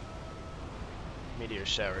 Meteor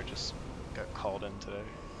shower just got called in today.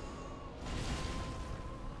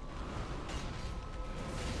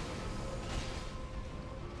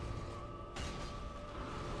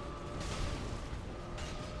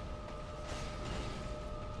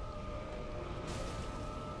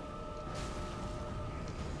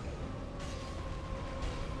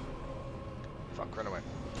 Fuck, run away.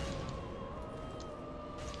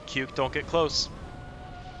 Cuke, don't get close.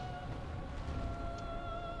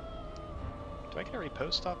 Do I get a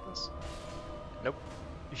repost off this? Nope.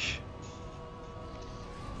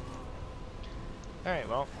 Alright,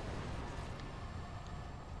 well.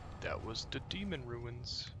 That was the demon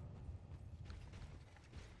ruins.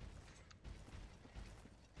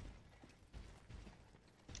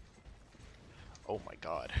 Oh my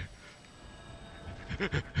god.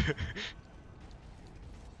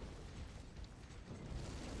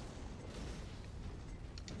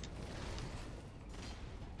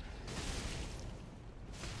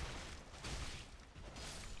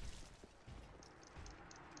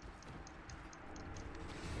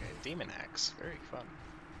 Demon axe, very fun.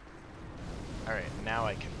 Alright, now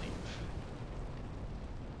I can leave.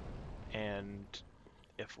 And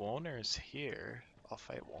if Wolner's here, I'll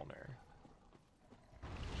fight Wolner.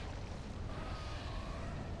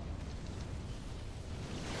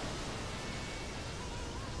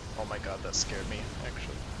 Oh my god, that scared me,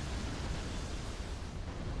 actually.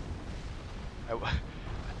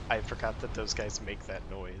 I forgot that those guys make that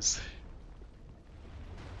noise.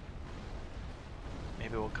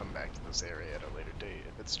 Maybe we'll come back to this area at a later date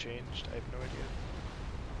if it's changed. I have no idea.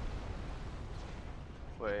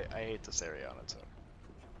 Wait, I hate this area on its own.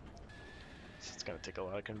 So it's gonna take a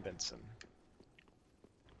lot of convincing.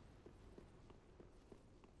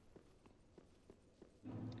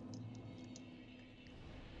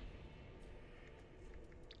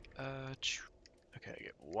 Okay, I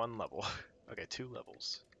get 1 level. Okay, 2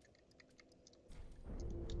 levels.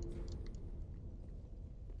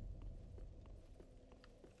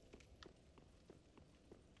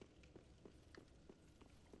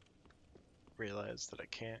 Realize that I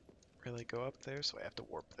can't really go up there, so I have to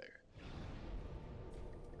warp there.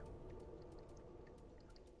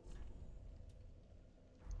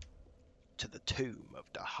 To the tomb of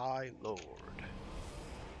the High Lord.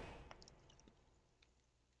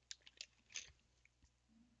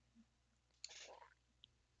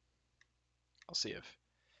 I'll see if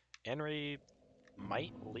Henry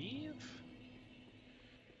might leave?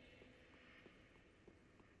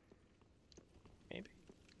 Maybe?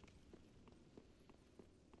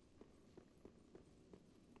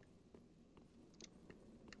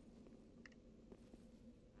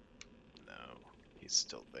 No, he's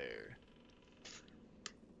still there.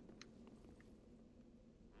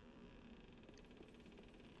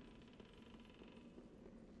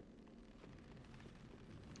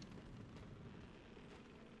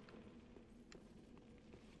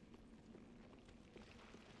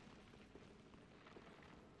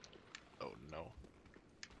 Oh no.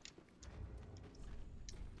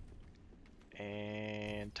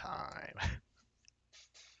 And time.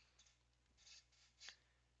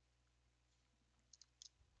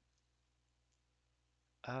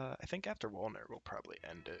 I think after Walner we'll probably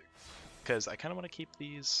end it. Because I kind of want to keep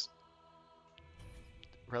these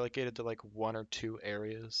relegated to like 1 or 2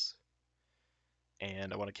 areas.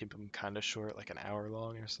 And I want to keep them kind of short, like an hour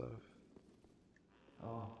long or so.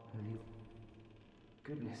 Oh,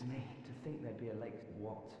 goodness me, to think there'd be a lake.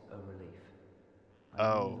 What a relief. I knew that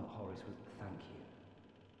Oh, Horace was. Thank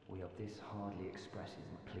you. This hardly expresses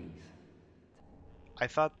my please. I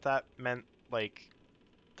thought that meant like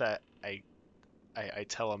that I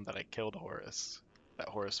tell him that I killed Horus. That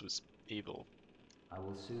Horus was evil. I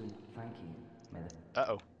will soon thank you. May the...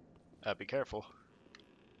 Uh-oh. Be careful.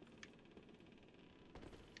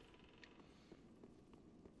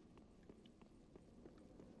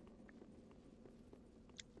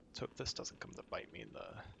 Let's hope this doesn't come to bite me in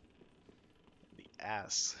the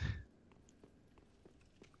ass.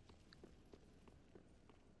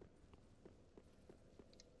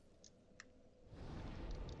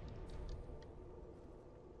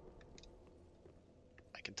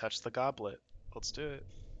 I can touch the goblet. Let's do it.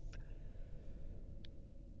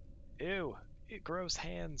 Ew! It grows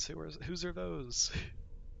hands. Whose are those?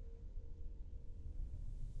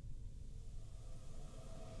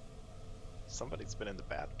 Somebody's been in the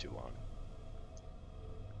bath too long.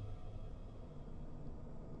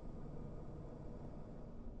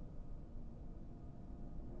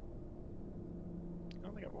 I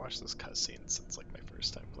don't think I've watched this cutscene since like my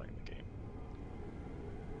first time playing the game.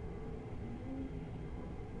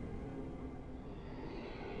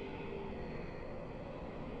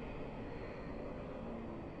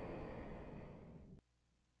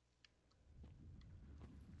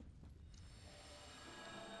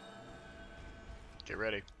 Get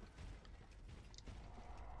ready.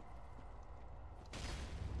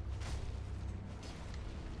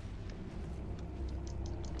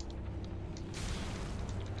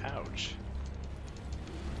 Ouch.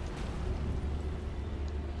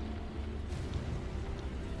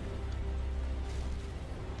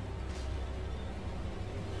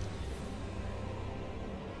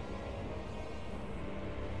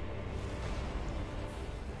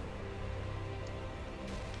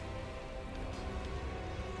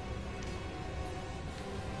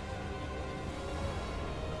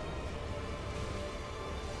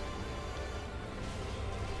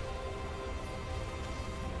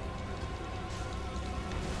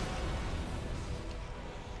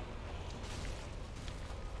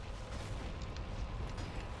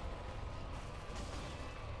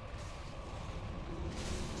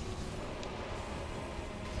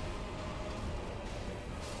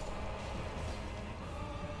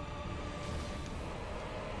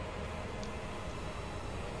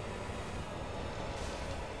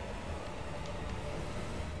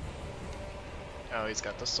 Oh, he's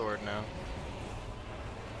got the sword now.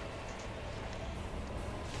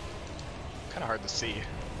 Kind of hard to see.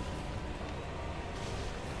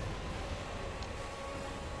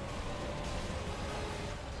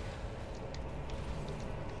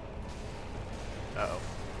 Uh-oh.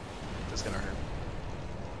 This is gonna hurt.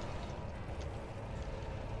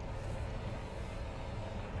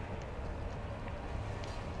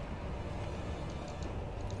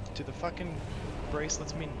 Do the fucking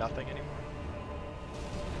bracelets mean nothing anymore?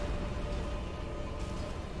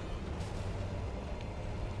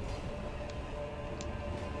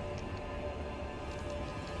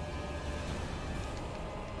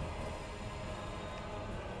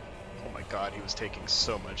 Oh my god, he was taking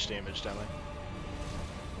so much damage down there.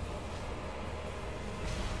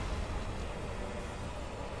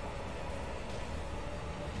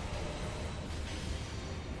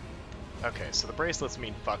 Okay, so the bracelets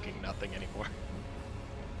mean fucking nothing anymore.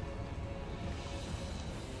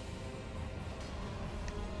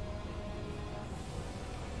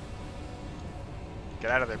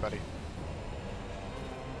 Get out of there, buddy.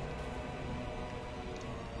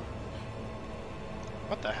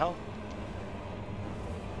 What the hell?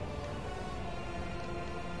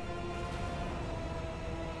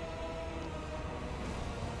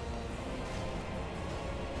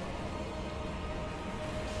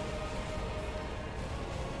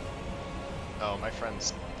 Oh, my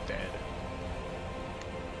friend's dead.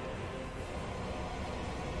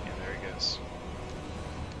 Yeah, there he goes.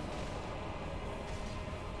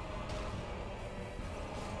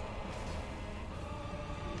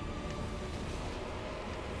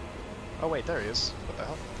 Oh wait, there he is. What the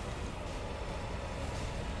hell?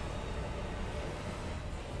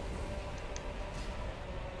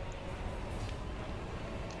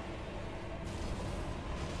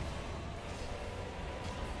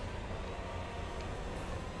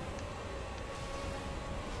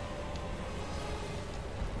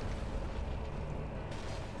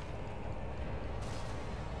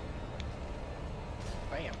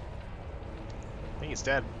 Bam. I think he's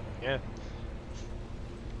dead. Yeah.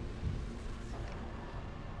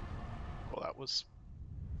 Well, that was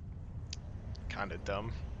kind of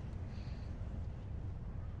dumb.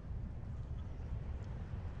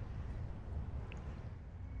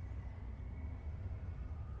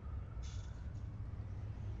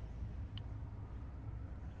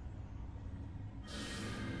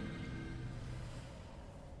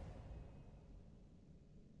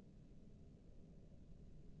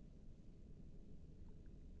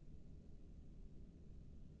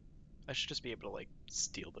 I should just be able to, like,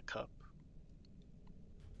 steal the cup.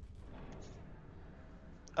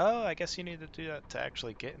 Oh, I guess you need to do that to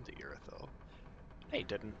actually get into Urethil. No, you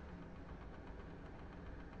didn't.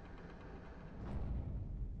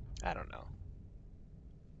 I don't know.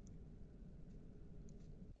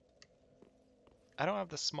 I don't have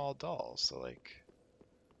the small doll, so, like...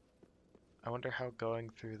 I wonder how going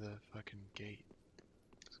through the fucking gate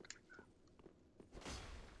is gonna go.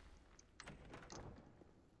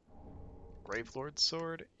 Gravelord's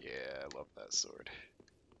sword? Yeah, I love that sword.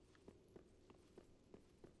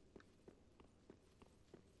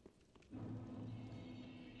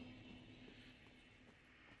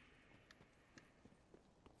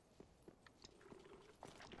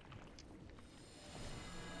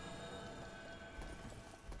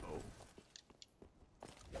 Oh.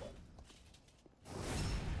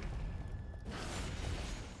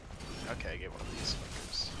 Okay, get one of these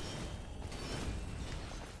fuckers.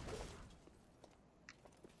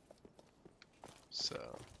 So...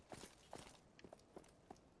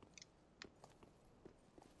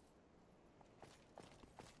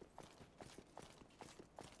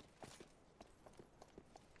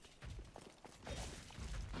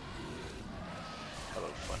 Hello,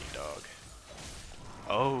 funny dog.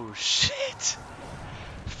 Oh, shit!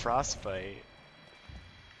 Frostbite.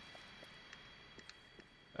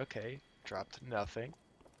 Okay, dropped nothing.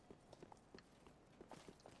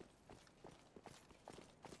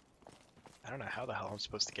 I don't know how the hell I'm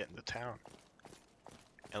supposed to get into town.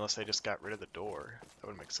 Unless I just got rid of the door. That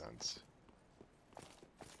would make sense.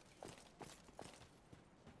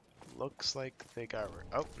 Looks like they got rid...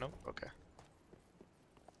 Oh, no, okay.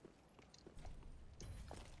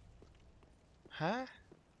 Huh?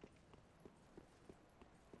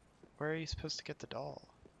 Where are you supposed to get the doll?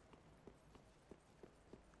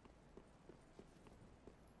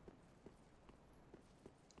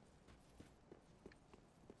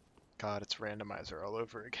 God, it's randomizer all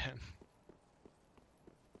over again.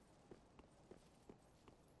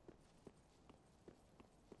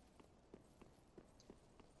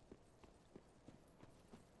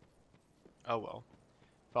 Oh well.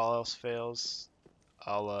 If all else fails,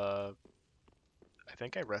 I'll, I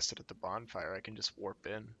think I rested at the bonfire. I can just warp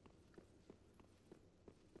in.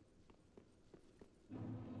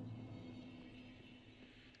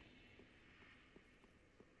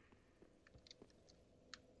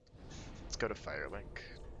 Let's go to Firelink.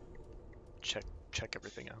 Check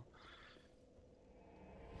everything out.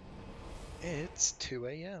 It's 2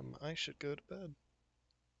 a.m. I should go to bed.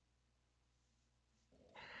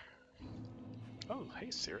 Oh,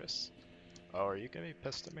 hey, Cirrus. Oh, are you gonna be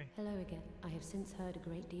pissed at me? Hello again. I have since heard a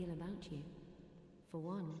great deal about you. For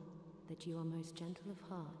one, that you are most gentle of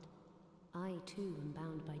heart. I, too, am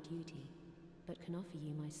bound by duty, but can offer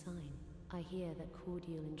you my sign. I hear that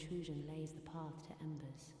cordial intrusion lays the path to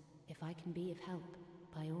embers. If I can be of help,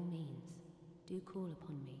 by all means, do call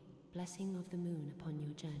upon me. Blessing of the moon upon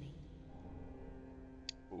your journey.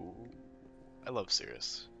 Ooh, I love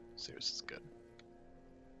Cirrus. Cirrus is good.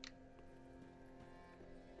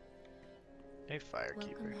 Hey,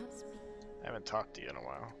 Firekeeper. I haven't talked to you in a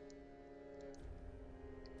while.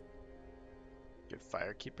 Give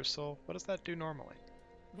Firekeeper soul? What does that do normally?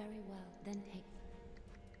 Very well, then take.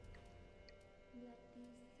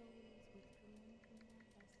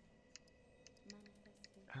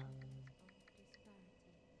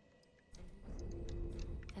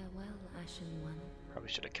 Farewell, Ashen One. Probably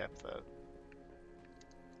should have kept that.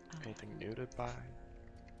 Anything new to buy?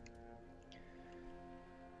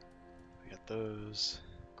 We got those.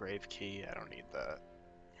 Grave Key, I don't need that.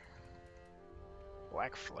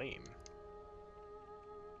 Black Flame.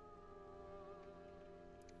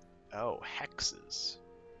 Oh, hexes.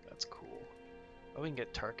 That's cool. Oh, we can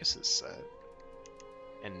get Tarkus's set.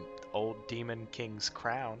 And Old Demon King's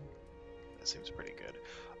crown. That seems pretty good.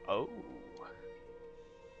 Oh.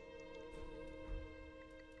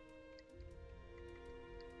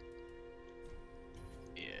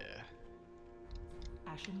 Yeah.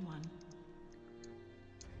 Ashen One.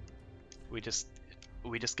 We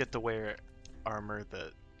just get to wear armor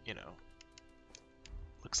that, you know,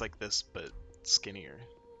 looks like this but skinnier.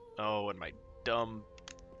 Oh, and my dumb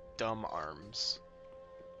arms.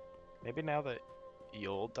 Maybe now that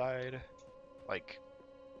Yul died, like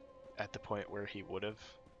at the point where he would have,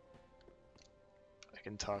 I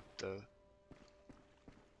can talk to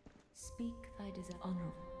Speak thy desire.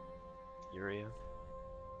 Honor. Yuria.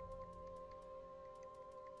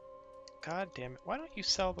 God damn it, why don't you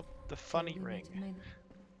sell the funny ring?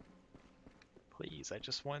 Please, I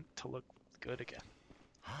just want to look good again.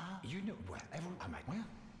 You know wherever I might. Well,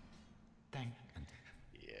 thank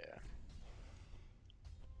you. Yeah.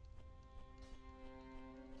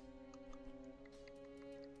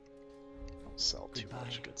 Don't sell too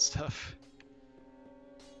much good stuff.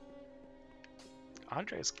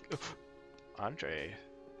 Andre's. Andre.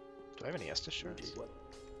 Do I have any Estus shirts?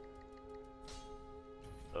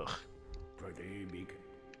 Ugh. Pretty big.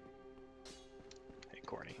 Hey,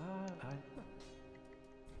 corny.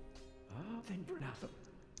 Then now.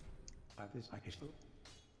 This I guess.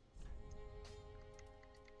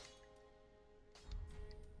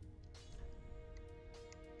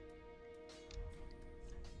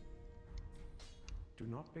 Do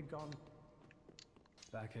not be gone.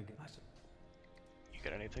 Back again. You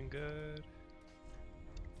got anything good?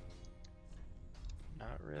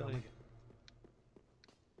 Not really.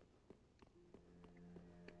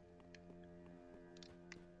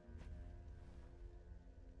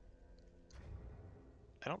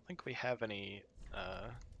 I don't think we have any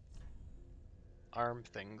arm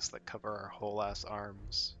things that cover our whole ass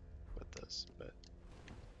arms with this, but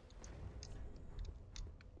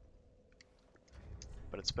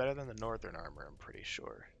it's better than the northern armor, I'm pretty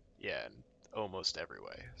sure. Yeah, in almost every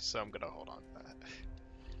way, so I'm gonna hold on to that.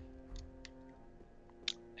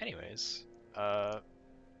 Anyways, I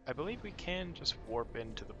believe we can just warp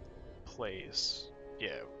into the place.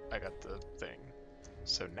 Yeah, I got the thing.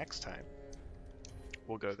 So next time,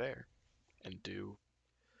 we'll go there and do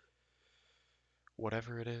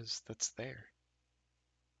whatever it is that's there.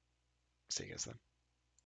 See you guys then.